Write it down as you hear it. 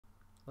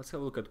Let's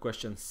have a look at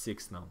question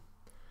 6 now.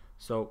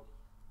 So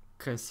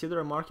consider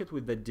a market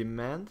with the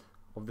demand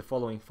of the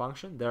following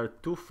function. There are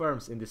two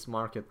firms in this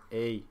market,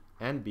 A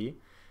and B.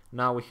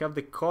 Now we have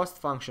the cost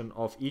function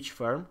of each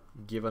firm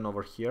given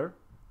over here,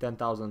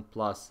 10,000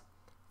 plus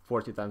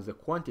 40 times the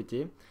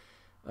quantity.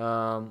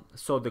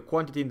 So the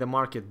quantity in the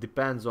market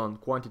depends on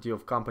quantity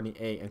of company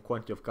A and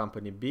quantity of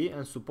company B,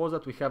 and suppose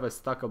that we have a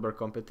Stackelberg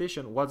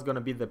competition. What's going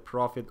to be the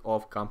profit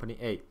of company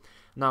A?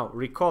 Now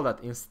recall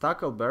that in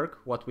Stackelberg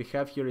what we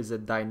have here is a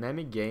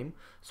dynamic game.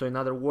 So in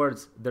other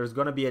words, there's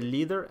going to be a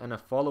leader and a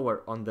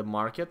follower on the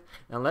market,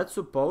 and let's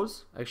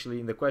suppose, actually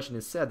in the question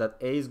is said that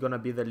A is going to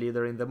be the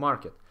leader in the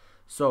market.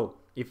 So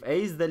if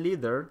A is the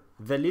leader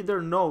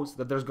knows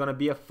that there's going to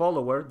be a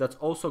follower that's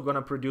also going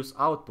to produce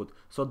output.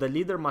 So the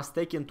leader must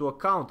take into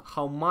account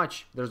how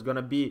much there's going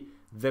to be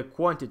the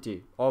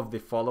quantity of the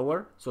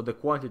follower, so the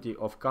quantity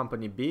of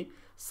company B,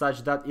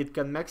 such that it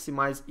can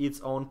maximize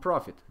its own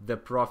profit, the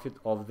profit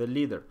of the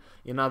leader.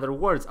 In other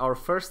words, our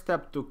first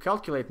step to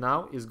calculate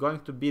now is going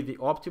to be the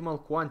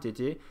optimal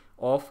quantity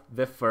of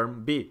the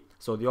firm B,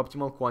 so the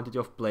optimal quantity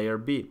of player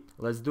B.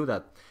 Let's do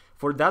that.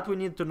 For that, we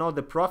need to know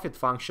the profit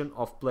function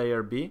of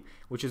player B,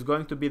 which is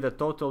going to be the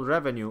total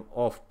revenue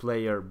of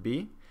player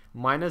B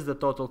minus the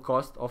total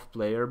cost of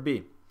player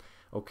B.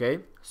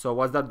 Okay, so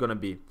what's that going to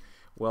be?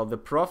 Well, the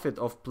profit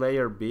of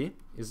player B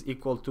is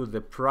equal to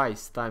the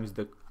price times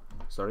the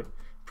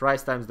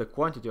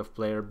quantity of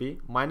player B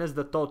minus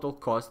the total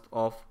cost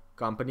of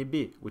company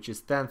B, which is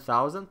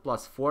 10,000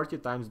 plus 40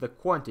 times the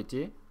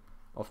quantity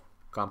of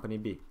company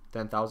B.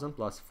 10,000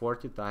 plus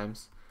 40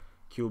 times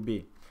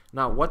QB.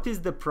 Now, what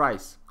is the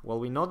price? Well,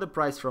 we know the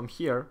price from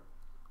here.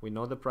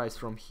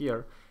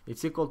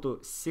 It's equal to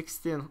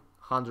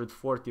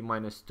 1640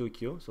 minus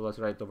 2Q. So let's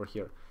write it over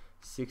here.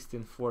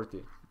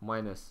 1640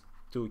 minus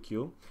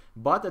 2Q.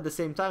 But at the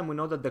same time, we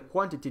know that the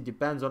quantity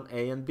depends on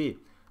A and B.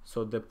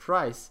 So the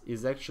price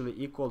is actually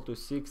equal to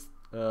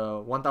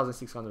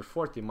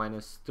 1640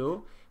 minus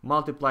 2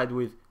 multiplied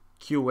with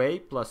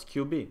QA plus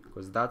QB,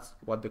 because that's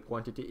what the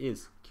quantity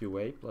is,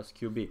 QA plus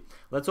QB.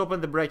 Let's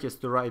open the brackets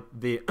to write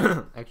the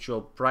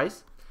actual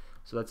price.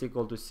 So that's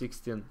equal to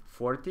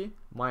 1640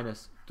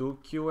 minus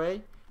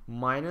 2QA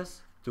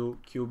minus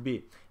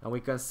 2QB. And we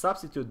can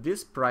substitute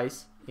this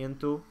price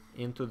into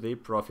the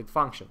profit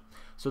function.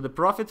 So the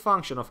profit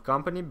function of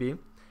company B,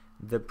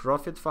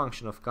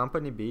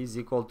 is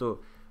equal to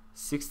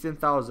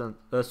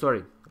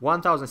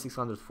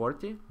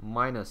 1640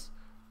 minus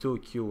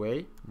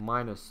 2QA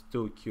minus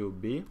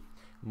 2QB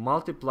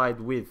multiplied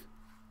with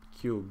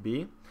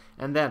QB,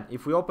 and then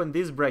if we open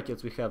these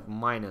brackets we have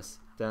minus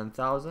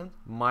 10,000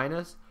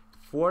 minus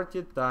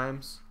 40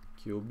 times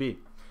QB.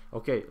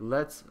 Okay,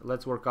 let's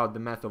work out the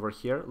math over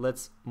here.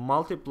 Let's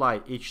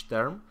multiply each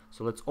term.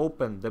 So let's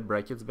open the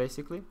brackets.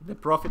 Basically the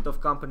profit of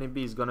company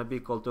B is going to be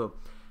equal to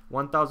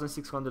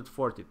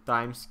 1640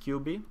 times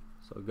QB,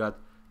 so we got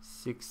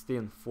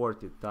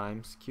 1640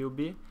 times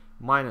QB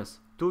minus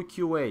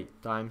 2QA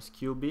times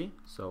QB,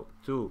 so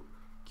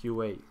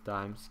 2QA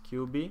times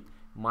QB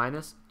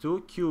minus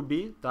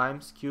 2QB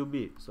times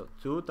QB, so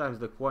 2 times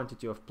the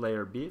quantity of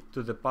player B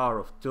to the power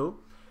of 2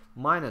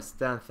 minus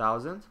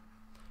 10,000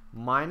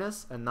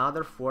 minus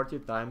another 40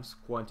 times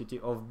quantity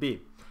of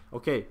B.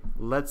 Okay,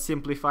 let's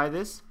simplify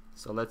this.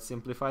 So let's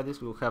simplify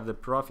this. We'll have the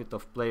profit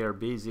of player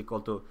B is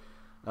equal to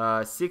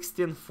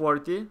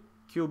 1640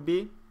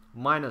 QB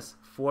minus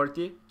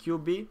 40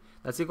 QB.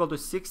 That's equal to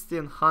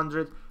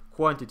 1600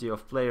 quantity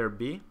of player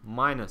B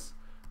minus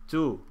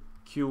 2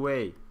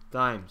 QA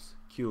times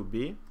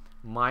QB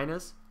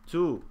minus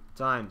 2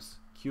 times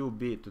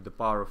QB to the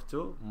power of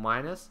 2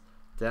 minus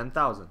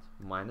 10,000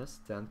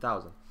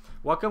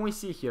 What can we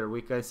see here?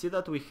 We can see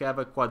that we have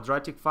a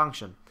quadratic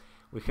function.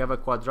 We have a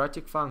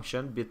quadratic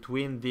function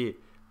between the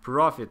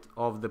profit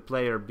of the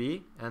player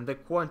B and the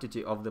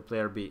quantity of the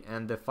player B,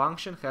 and the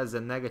function has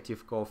a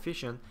negative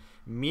coefficient,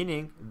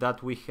 meaning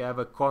that we have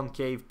a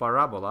concave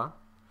parabola.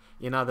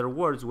 In other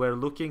words, we're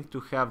looking to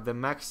have the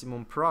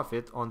maximum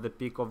profit on the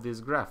peak of this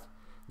graph.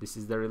 This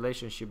is the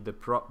relationship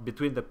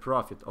between the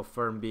profit of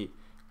firm B,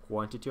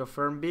 quantity of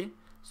firm B.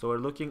 So we're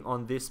looking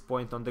on this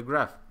point on the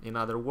graph. In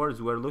other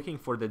words, we're looking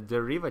for the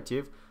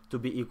derivative to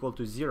be equal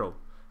to 0.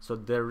 So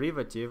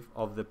derivative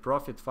of the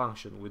profit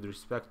function with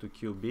respect to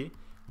QB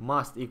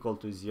must equal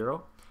to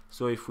 0.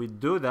 So if we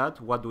do that,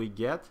 what do we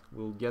get?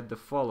 We'll get the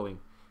following.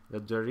 The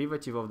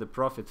derivative of the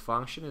profit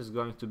function is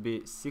going to be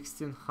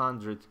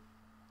 1600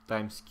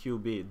 times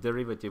QB,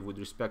 derivative with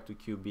respect to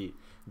QB,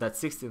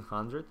 that's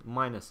 1600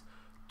 minus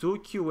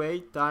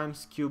 2QA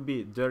times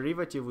QB,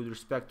 derivative with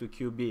respect to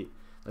QB,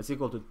 that's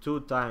equal to 2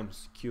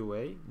 times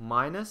QA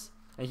minus,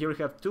 and here we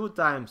have 2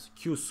 times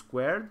Q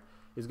squared,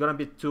 it's going to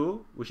be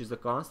 2, which is a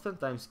constant,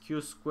 times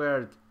Q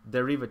squared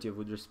derivative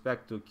with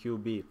respect to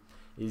QB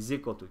is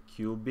equal to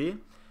QB.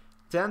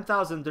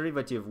 10,000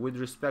 derivative with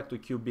respect to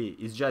QB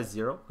is just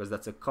 0, because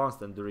that's a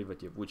constant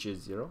derivative, which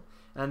is 0.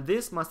 And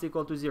this must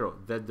equal to 0.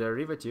 The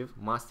derivative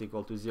must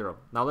equal to 0.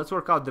 Now let's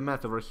work out the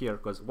math over here,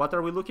 because what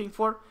are we looking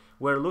for?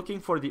 We're looking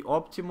for the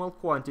optimal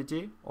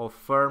quantity of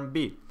firm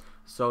B.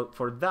 So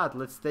for that,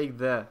 let's take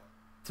the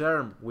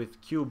term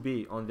with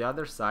QB on the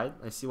other side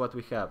and see what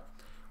we have.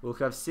 We'll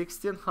have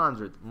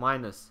 1600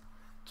 minus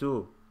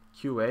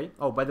 2QA.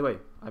 Oh, by the way,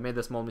 I made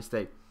a small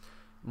mistake.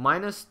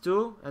 Minus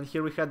 2, and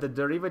here we had the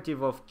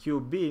derivative of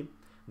QB.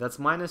 That's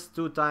minus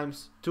 2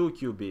 times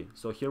 2QB.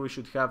 So here we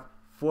should have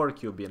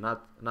 4QB,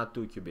 not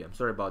 2QB. I'm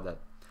sorry about that.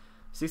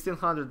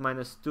 1600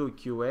 minus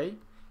 2QA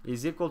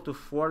is equal to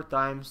 4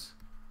 times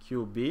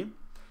QB.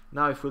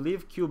 Now if we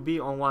leave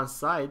QB on one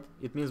side,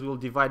 it means we'll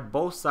divide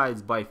both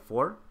sides by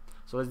 4.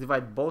 So let's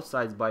divide both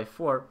sides by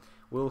 4.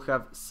 We'll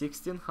have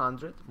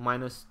 1600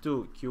 minus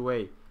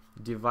 2QA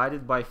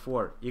divided by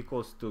 4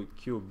 equals to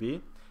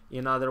QB.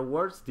 In other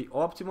words, the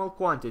optimal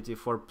quantity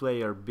for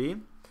player B,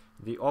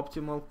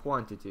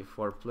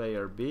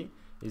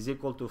 is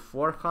equal to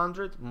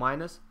 400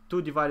 minus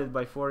 2 divided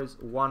by 4 is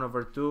 1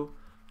 over 2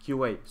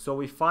 QA. So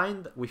we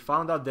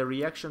found out the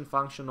reaction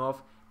function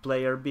of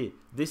player B.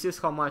 This is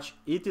how much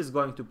it is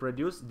going to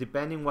produce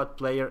depending what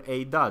player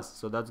A does.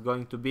 So that's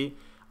going to be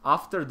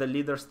after the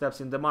leader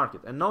steps in the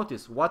market. And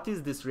notice, what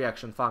is this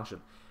reaction function?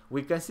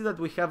 We can see that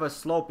we have a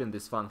slope in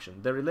this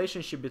function, the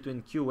relationship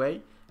between QA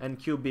and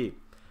QB.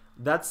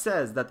 That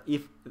says that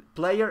if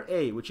player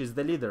A, which is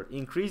the leader,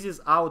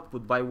 increases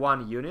output by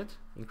 1 unit,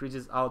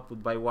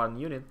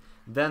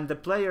 then the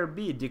player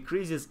B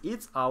decreases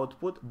its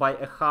output by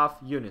a half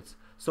unit.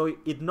 So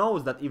it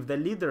knows that if the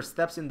leader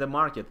steps in the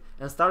market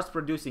and starts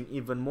producing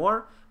even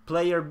more,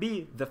 player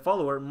B, the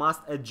follower,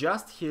 must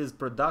adjust his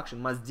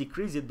production, must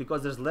decrease it,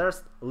 because there's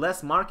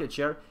less market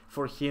share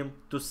for him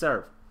to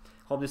serve.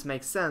 Hope this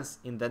makes sense.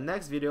 In the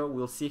next video,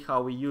 we'll see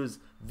how we use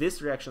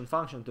this reaction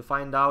function to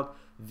find out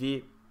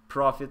the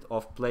profit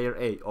of player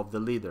A, of the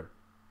leader.